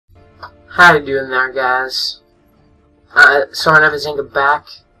How you doing there, guys? Soren Evanzinga back.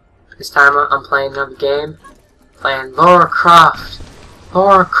 This time I'm playing another game. Playing Lara Croft.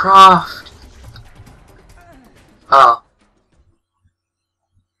 Lara Croft! Oh.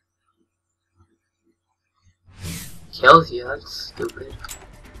 Kills you, that's stupid.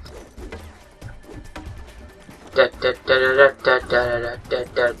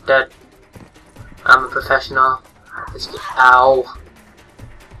 I'm a professional. Ow.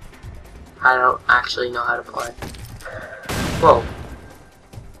 I don't actually know how to play. Whoa.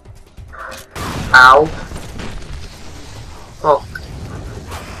 Ow. Whoa.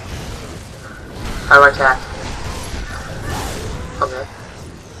 How do I attack? Okay.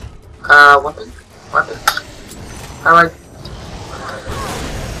 Weapon? Weapon. How do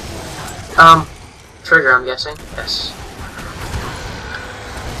I... Trigger, I'm guessing. Yes.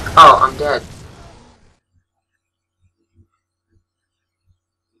 Oh, I'm dead.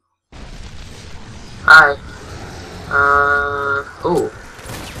 Hi. Ooh.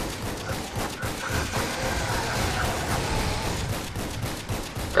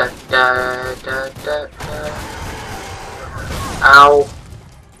 Ow.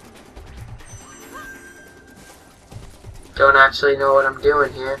 Don't actually know what I'm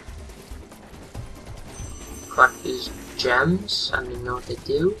doing here. Collect these gems. I don't even know what they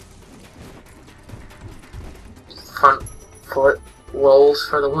do. Front foot rolls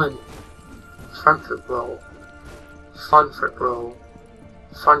for the win. Front foot roll. Fun foot roll.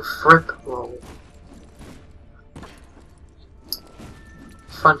 Fun flip roll.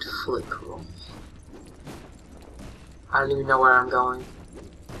 Front flip roll. I don't even know where I'm going.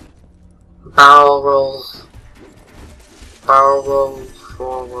 Barrel roll. Barrel roll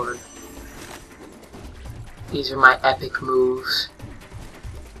forward. These are my epic moves.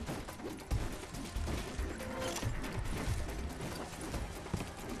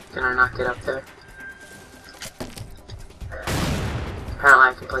 Can I not get up there? Apparently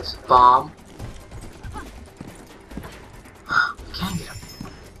I can place a bomb. I can't get up there.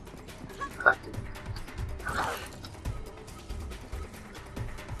 Collected.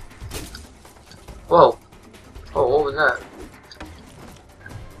 Whoa. Oh, what was that?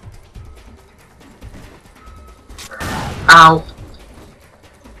 Ow.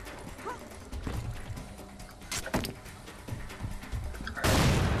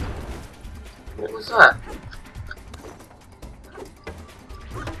 What was that?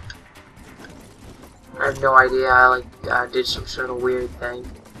 I have no idea. I did some sort of weird thing.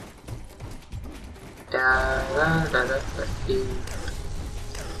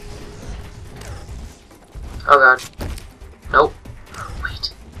 Oh god. Nope.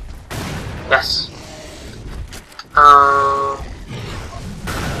 Wait. Yes.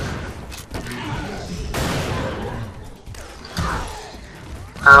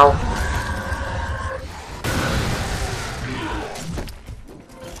 Ow.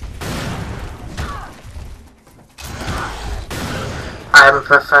 I am a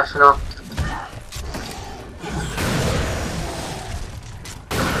professional.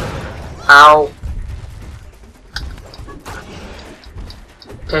 Ow.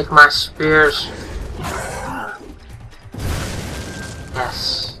 Take my spears.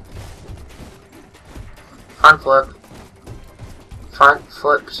 Yes. Front flip. Front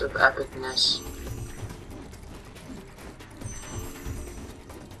flips of epicness.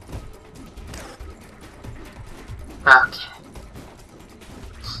 Okay.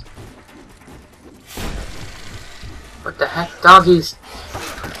 What the heck? Doggies!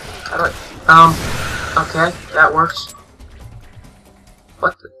 How do I... okay, that works.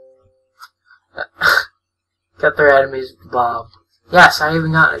 What the... Cut their enemies with Bob. Yes, I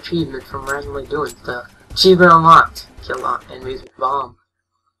even got an achievement from randomly doing stuff. Achievement unlocked. Kill enemies with bomb.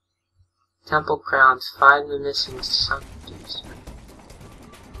 Temple crowns. Find the missing somethings.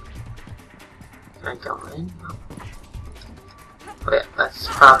 Can I go in? No. Oh yeah, that's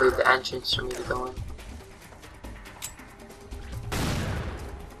probably the entrance for me to go in.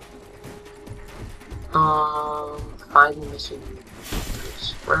 Find the missing...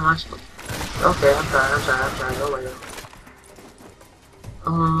 Where am I supposed to... Okay, I'm sorry, go later.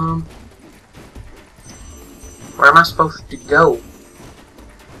 Where am I supposed to go?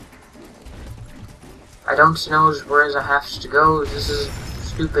 I don't know where I have to go. This is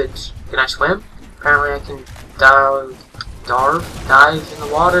stupid. Can I swim? Apparently I can dive in the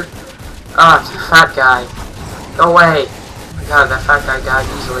water. Ah, it's a fat guy. Go away. Oh my god, that fat guy died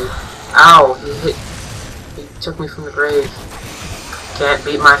easily. Ow, he took me from the grave. Can't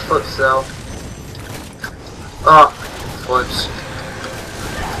beat my flips though. Oh, flips.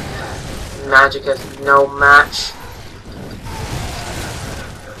 magic has no match.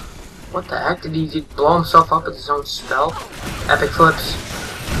 What the heck? Did he blow himself up with his own spell? Epic flips.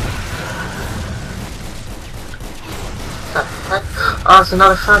 What the heck? Oh, it's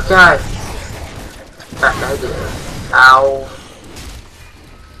another fat guy. Fat guy did it. Ow.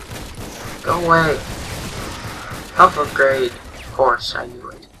 Go away. Health upgrade. Of course, I knew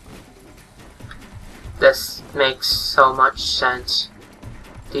it. This makes so much sense.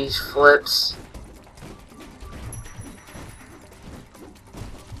 These flips.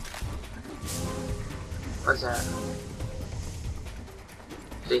 What's that?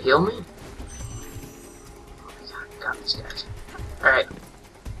 Did it heal me? Oh my god, got these guys. Alright.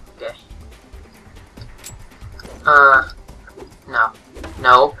 Okay. No.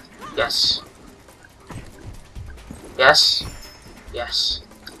 No. Yes. Yes. Yes.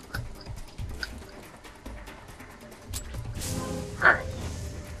 Alright.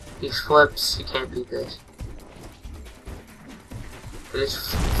 These flips, you can't beat this. It is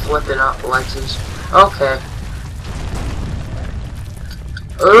flipping up Alexis. Okay.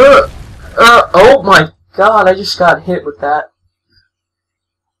 Oh my god, I just got hit with that.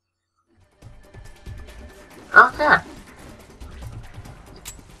 Okay.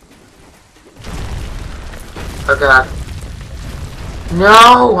 Oh god.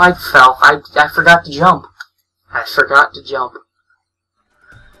 No, I fell. I forgot to jump. I forgot to jump.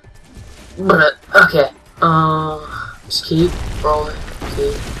 But, okay. Just keep rolling,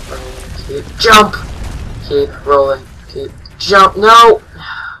 keep jump! Keep rolling, keep jump. No!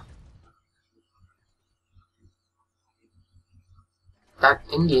 That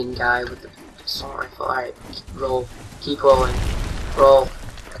Indian guy with the assault rifle. Alright, roll. Keep rolling. Roll.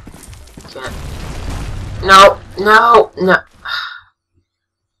 Can't. No! No! No!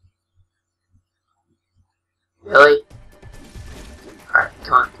 Really? Alright,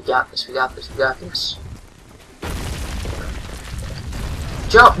 come on. We got this, we got this, we got this.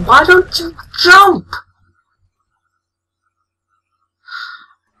 Jump! Why don't you jump?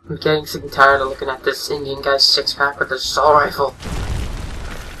 I'm getting sick and tired of looking at this Indian guy's six-pack with his assault rifle.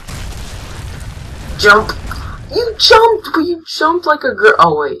 Jump! You jumped! But you jumped like a girl.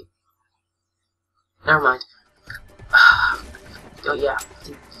 Oh, wait. Never mind. Oh, yeah.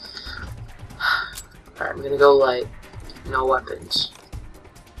 Alright, I'm gonna go light. No weapons.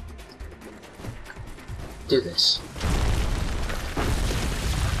 Do this.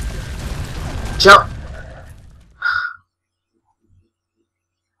 Jump!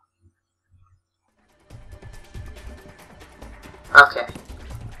 Okay.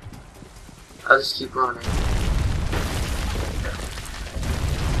 I'll just keep running.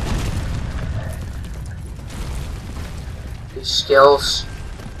 These skills.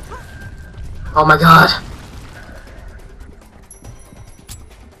 Oh my god!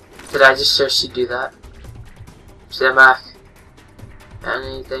 Did I just seriously do that? Stand back.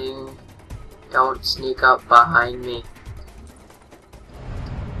 Anything. Don't sneak up behind me.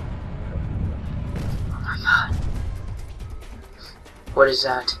 Oh my god. What is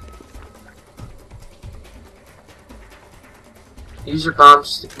that? Use your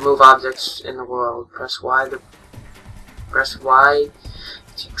bombs to move objects in the world. Press Y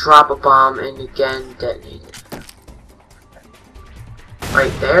to drop a bomb and again detonate it.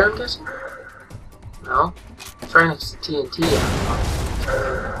 Right there, I'm guessing? No? It's right next to TNT.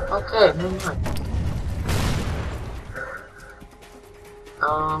 Okay, never mind.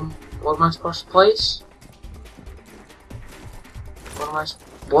 What am I supposed to place? What am I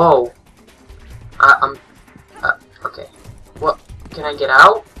whoa. Okay. What? Can I get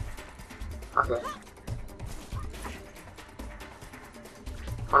out? Okay.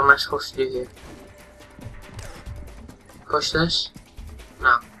 What am I supposed to do here? Push this?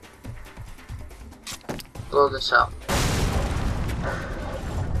 No. Blow this up.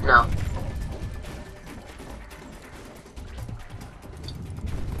 No.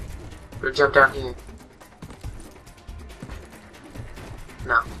 Or jump down here.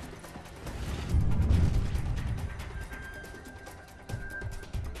 No.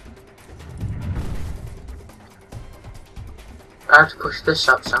 I have to push this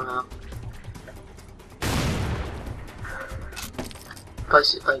up somehow.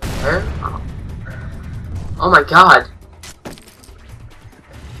 Place it like there? Oh, oh my god!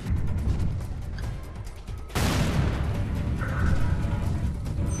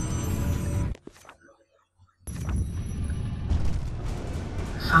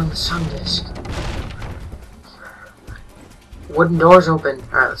 Found the sun disk. Wooden doors open.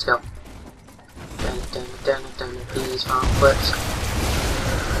 Alright, let's go. These bomb flips.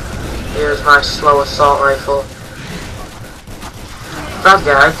 Here's my slow assault rifle. Bad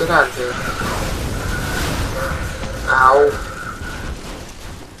guy, get out of here. Ow.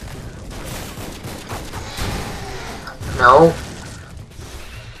 No.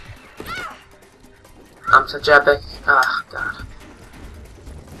 I'm such epic. Ah, God.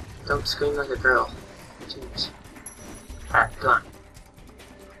 Don't scream like a girl. Jeez. Alright, come on.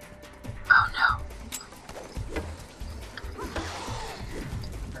 Oh no.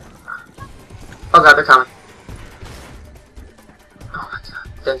 Oh God, they're coming. Oh my God.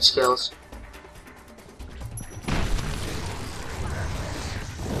 Dem Skillz.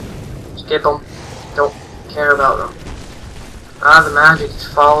 Skip them. Don't care about them. Ah, the magic is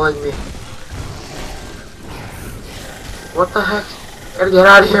following me. What the heck? Gotta get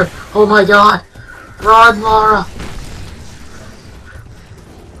out of here. Oh my God. Run, Lara.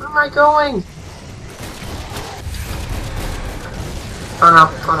 Where am I going? Oh no.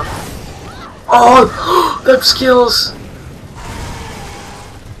 Oh no. Oh! Dem Skillz!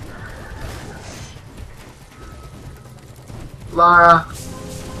 Lara.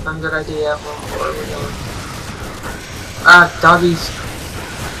 Not a good idea. Where are we going? Ah, doggies.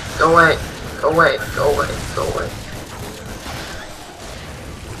 Go away. Go away. Go away. Go away.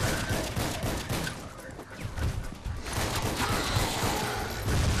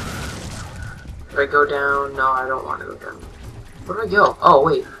 Do I go down? No, I don't want to go down. Where do I go? Oh,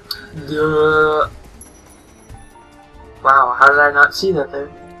 wait. Duh. Wow, how did I not see that there?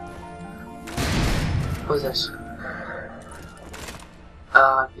 What is this?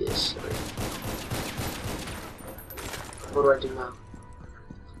 Obviously. What do I do now?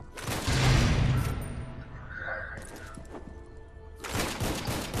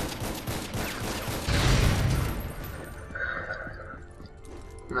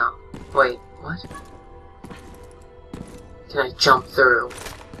 No. Wait, what? Can I jump through?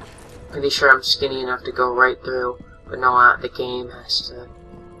 Pretty sure I'm skinny enough to go right through, but no, the game has to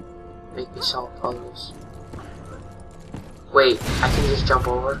make me solve puzzles. Wait, I can just jump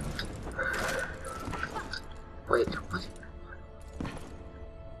over? Wait, what?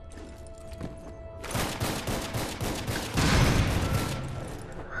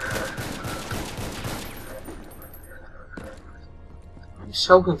 I'm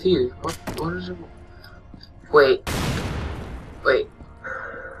so confused. What is it? Wait. Wait.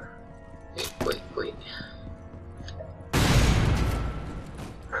 Wait.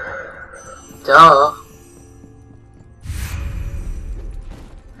 Duh.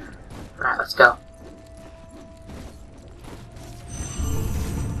 Alright, let's go.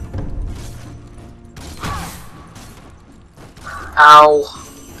 Ow.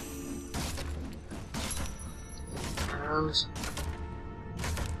 Arrows.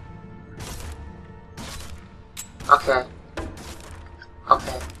 Okay.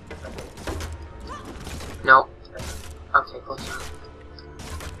 Okay. Nope. Okay, close enough.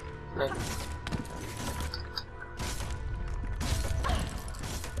 No.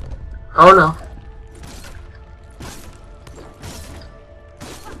 Oh no.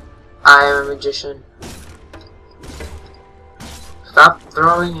 I am a magician. Stop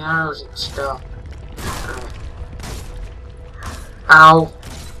throwing arrows and stuff. Alright. Ow.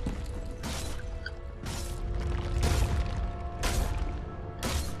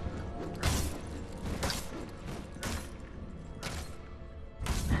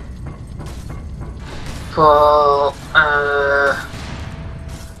 Well,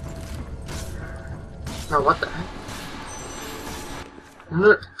 no, what the heck?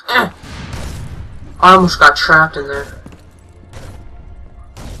 I almost got trapped in there.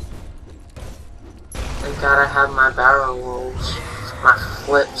 Thank God I have my barrel rolls. My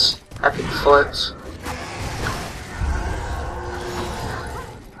flips. Epic flips.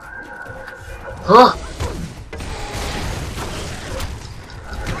 Huh!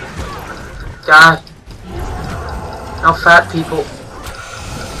 Die. No fat people.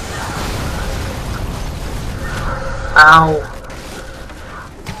 Ow.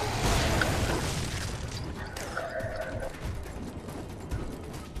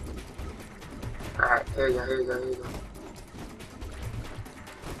 Alright, here we go.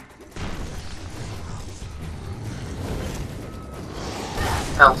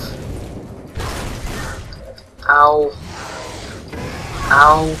 Health. Ow.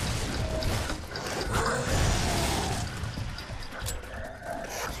 Ow.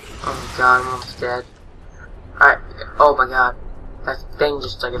 Oh my God, I'm almost dead. Alright, oh my God. That thing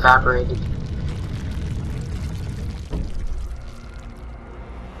just like evaporated.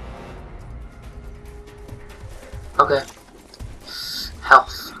 Okay.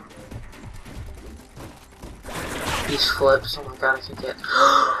 Health. These flips, oh my God, I can get.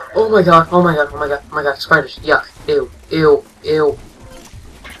 Oh my God, spiders. Yuck. Ew.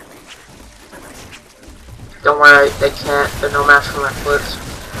 Don't worry, they're no match for my flips.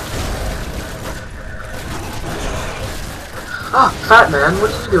 Ah, Fat Man, what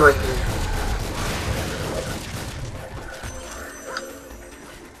are you doing here?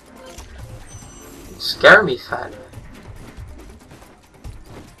 You scare me, Fat Man.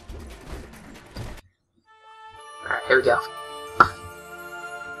 Alright, here we go.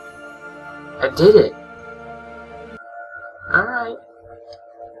 I did it. Alright.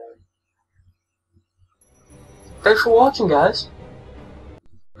 Thanks for watching, guys.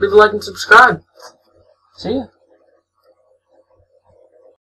 Leave a like and subscribe. See ya.